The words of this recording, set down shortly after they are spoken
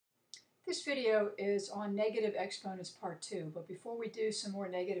This video is on negative exponents part 2, but before we do some more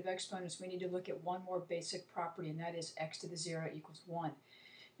negative exponents, we need to look at one more basic property, and that is x to the 0 equals 1.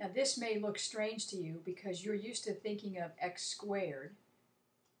 Now this may look strange to you because you're used to thinking of x squared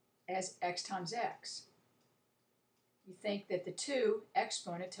as x times x. You think that the 2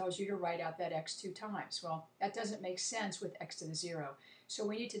 exponent tells you to write out that x 2 times. Well, that doesn't make sense with x to the 0, so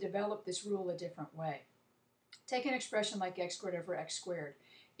we need to develop this rule a different way. Take an expression like x squared over x squared.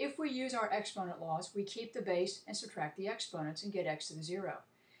 If we use our exponent laws, we keep the base and subtract the exponents and get x to the 0.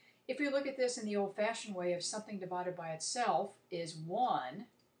 If we look at this in the old-fashioned way of something divided by itself is 1,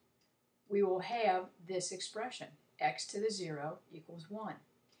 we will have this expression, x to the 0 equals 1.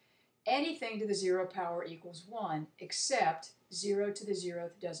 Anything to the 0 power equals 1 except 0 to the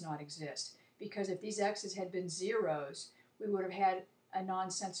 0th does not exist, because if these x's had been zeros, we would have had a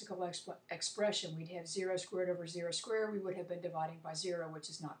nonsensical expression. We'd have 0 squared over 0 squared. We would have been dividing by 0, which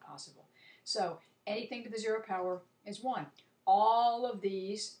is not possible. So anything to the 0 power is 1. All of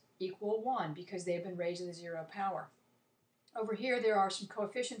these equal 1 because they've been raised to the 0 power. Over here there are some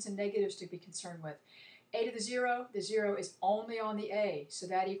coefficients and negatives to be concerned with. A to the 0 is only on the a, so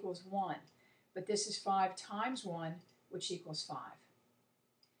that equals 1. But this is 5 times 1, which equals 5.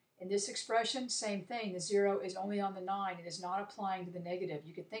 In this expression, same thing. The 0 is only on the 9. It is not applying to the negative.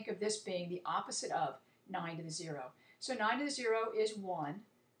 You could think of this being the opposite of 9 to the 0. So 9 to the 0 is 1,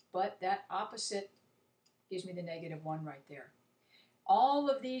 but that opposite gives me the negative 1 right there. All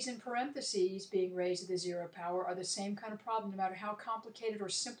of these in parentheses being raised to the 0 power are the same kind of problem, no matter how complicated or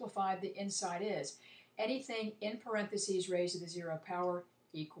simplified the inside is. Anything in parentheses raised to the 0 power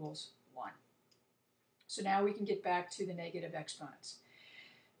equals 1. So now we can get back to the negative exponents.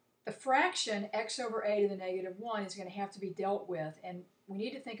 The fraction x over a to the negative 1 is going to have to be dealt with, and we need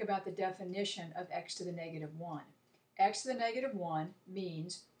to think about the definition of x to the negative 1. X to the negative 1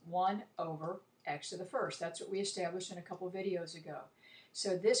 means 1 over x to the first. That's what we established in a couple of videos ago.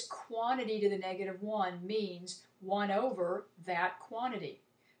 So this quantity to the negative 1 means 1 over that quantity.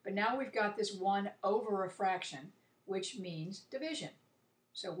 But now we've got this 1 over a fraction, which means division.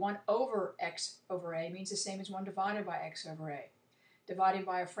 So 1 over x over a means the same as 1 divided by x over a. Dividing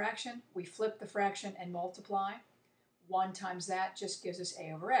by a fraction, we flip the fraction and multiply. 1 times that just gives us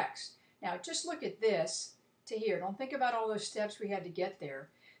a over x. Now just look at this to here. Don't think about all those steps we had to get there.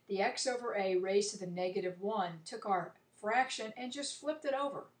 The x over a raised to the negative 1 took our fraction and just flipped it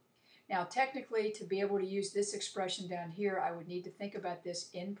over. Now technically, to be able to use this expression down here, I would need to think about this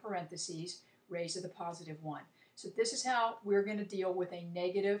in parentheses raised to the positive 1. So this is how we're going to deal with a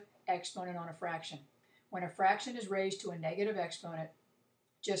negative exponent on a fraction. When a fraction is raised to a negative exponent,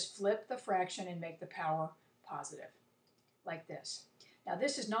 just flip the fraction and make the power positive, like this. Now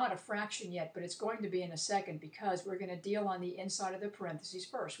this is not a fraction yet, but it's going to be in a second because we're going to deal on the inside of the parentheses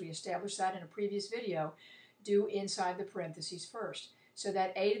first. We established that in a previous video. Do inside the parentheses first. So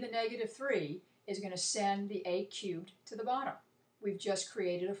that a to the negative 3 is going to send the a cubed to the bottom. We've just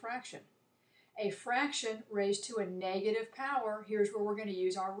created a fraction. A fraction raised to a negative power, here's where we're going to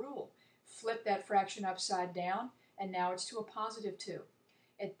use our rule. Flip that fraction upside down, and now it's to a positive 2.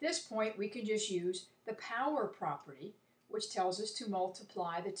 At this point, we can just use the power property, which tells us to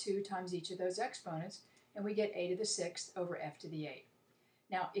multiply the 2 times each of those exponents, and we get a to the 6th over f to the 8.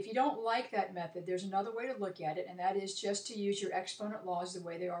 Now, if you don't like that method, there's another way to look at it, and that is just to use your exponent laws the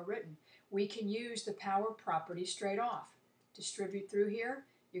way they are written. We can use the power property straight off. Distribute through here,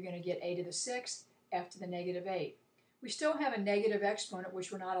 you're going to get a to the 6th, f to the negative 8. We still have a negative exponent,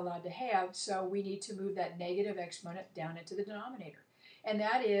 which we're not allowed to have, so we need to move that negative exponent down into the denominator. And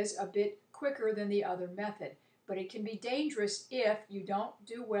that is a bit quicker than the other method, but it can be dangerous if you don't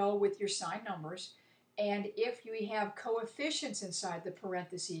do well with your sign numbers and if you have coefficients inside the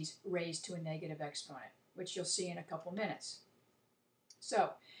parentheses raised to a negative exponent, which you'll see in a couple minutes. So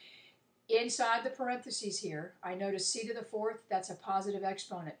inside the parentheses here, I notice c to the 4th, that's a positive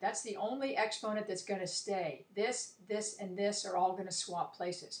exponent. That's the only exponent that's going to stay. This, and this are all going to swap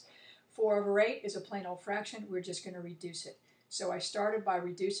places. 4 over 8 is a plain old fraction. We're just going to reduce it. So I started by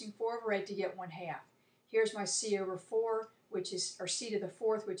reducing 4 over 8 to get 1/2. Here's my c over 4, which is, or c to the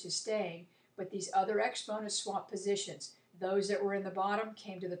 4th, which is staying, but these other exponents swap positions. Those that were in the bottom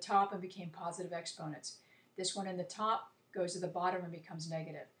came to the top and became positive exponents. This one in the top goes to the bottom and becomes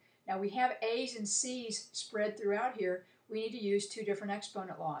negative. Now we have a's and c's spread throughout here. We need to use 2 different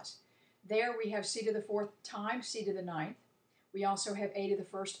exponent laws. There we have c to the 4th times c to the 9th. We also have a to the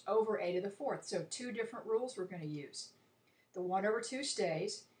 1st over a to the 4th. So 2 different rules we're going to use. The 1 over 2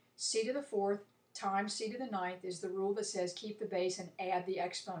 stays. C to the 4th times c to the 9th is the rule that says keep the base and add the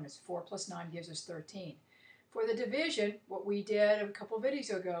exponents. 4 plus 9 gives us 13. For the division, what we did a couple of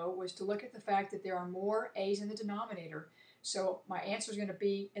videos ago was to look at the fact that there are more a's in the denominator. So my answer is going to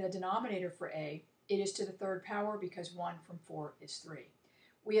be in the denominator for a, it is to the third power because 1 from 4 is 3.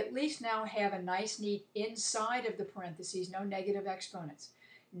 We at least now have a nice neat inside of the parentheses, no negative exponents.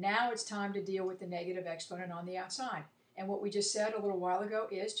 Now it's time to deal with the negative exponent on the outside. And what we just said a little while ago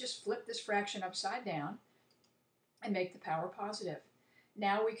is just flip this fraction upside down and make the power positive.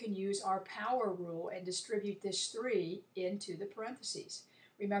 Now we can use our power rule and distribute this 3 into the parentheses.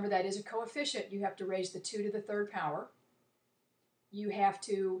 Remember, that is a coefficient. You have to raise the 2 to the third power. You have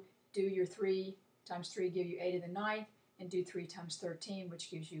to do your 3 times 3 give you a to the 9th, and do 3 times 13,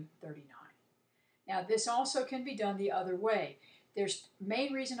 which gives you 39. Now this also can be done the other way. The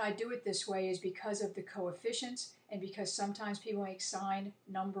main reason I do it this way is because of the coefficients and because sometimes people make sign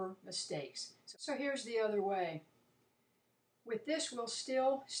number mistakes. So here's the other way. With this, we'll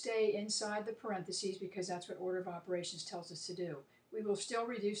still stay inside the parentheses because that's what order of operations tells us to do. We will still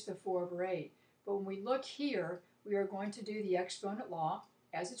reduce the 4 over 8. But when we look here, we are going to do the exponent law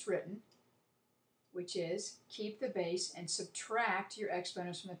as it's written, which is keep the base and subtract your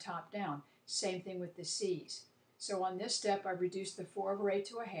exponents from the top down. Same thing with the c's. So on this step, I've reduced the 4 over 8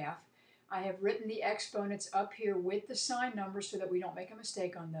 to a half. I have written the exponents up here with the sign numbers so that we don't make a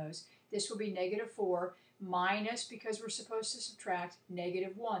mistake on those. This will be negative 4 minus, because we're supposed to subtract,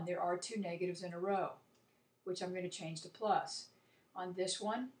 negative 1. There are 2 negatives in a row, which I'm going to change to plus. On this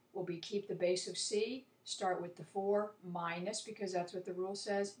one will be keep the base of c, start with the 4, minus, because that's what the rule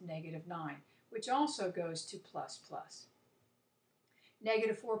says, negative 9, which also goes to plus plus.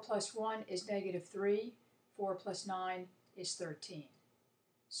 Negative 4 plus 1 is negative 3. 4 plus 9 is 13.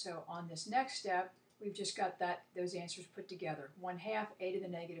 So on this next step, we've just got those answers put together. 1/2, a to the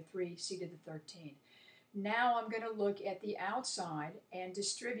negative 3, c to the 13. Now I'm going to look at the outside and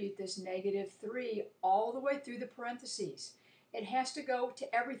distribute this negative 3 all the way through the parentheses. It has to go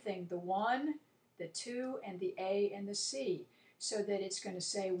to everything, the 1, the 2, and the a and the c, so that it's going to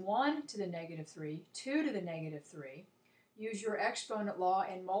say 1 to the negative 3, 2 to the negative 3. Use your exponent law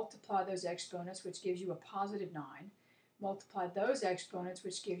and multiply those exponents, which gives you a positive 9. Multiply those exponents,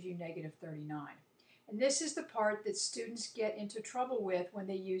 which gives you negative 39. And this is the part that students get into trouble with when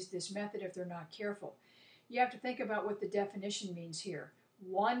they use this method if they're not careful. You have to think about what the definition means here.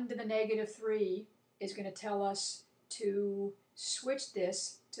 1 to the negative 3 is going to tell us to switch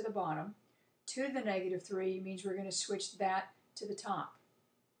this to the bottom. 2 to the negative 3 means we're going to switch that to the top.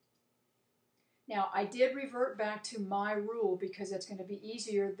 Now, I did revert back to my rule because that's going to be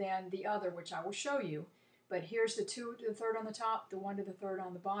easier than the other, which I will show you. But here's the 2 to the third on the top, the 1 to the third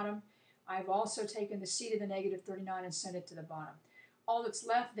on the bottom. I've also taken the c to the negative 39 and sent it to the bottom. All that's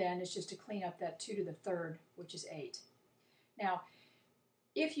left then is just to clean up that 2 to the third, which is 8. Now,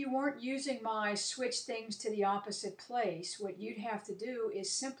 if you weren't using my switch things to the opposite place, what you'd have to do is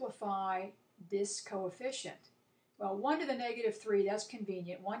simplify this coefficient. Well, 1 to the negative 3, that's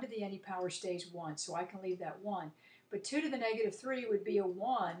convenient. 1 to the any power stays 1, so I can leave that 1. But 2 to the negative 3 would be a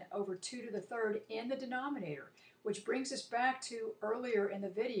 1 over 2 to the third in the denominator, which brings us back to earlier in the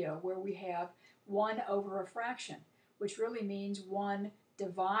video where we have 1 over a fraction, which really means 1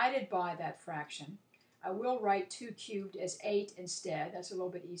 divided by that fraction. I will write 2 cubed as 8 instead. That's a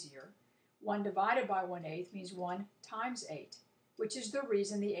little bit easier. 1 divided by 1/8 means 1 times 8, which is the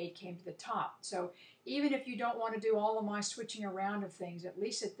reason the 8 came to the top. So even if you don't want to do all of my switching around of things, at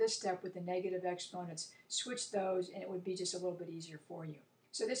least at this step with the negative exponents, switch those and it would be just a little bit easier for you.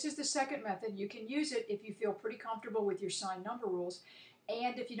 So this is the second method. You can use it if you feel pretty comfortable with your sign number rules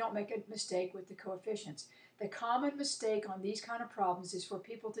and if you don't make a mistake with the coefficients. The common mistake on these kind of problems is for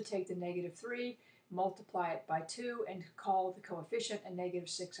people to take the negative 3, multiply it by 2, and call the coefficient a negative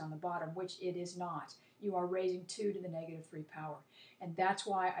 6 on the bottom, which it is not. You are raising 2 to the negative 3 power. And that's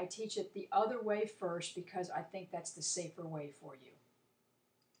why I teach it the other way first, because I think that's the safer way for you.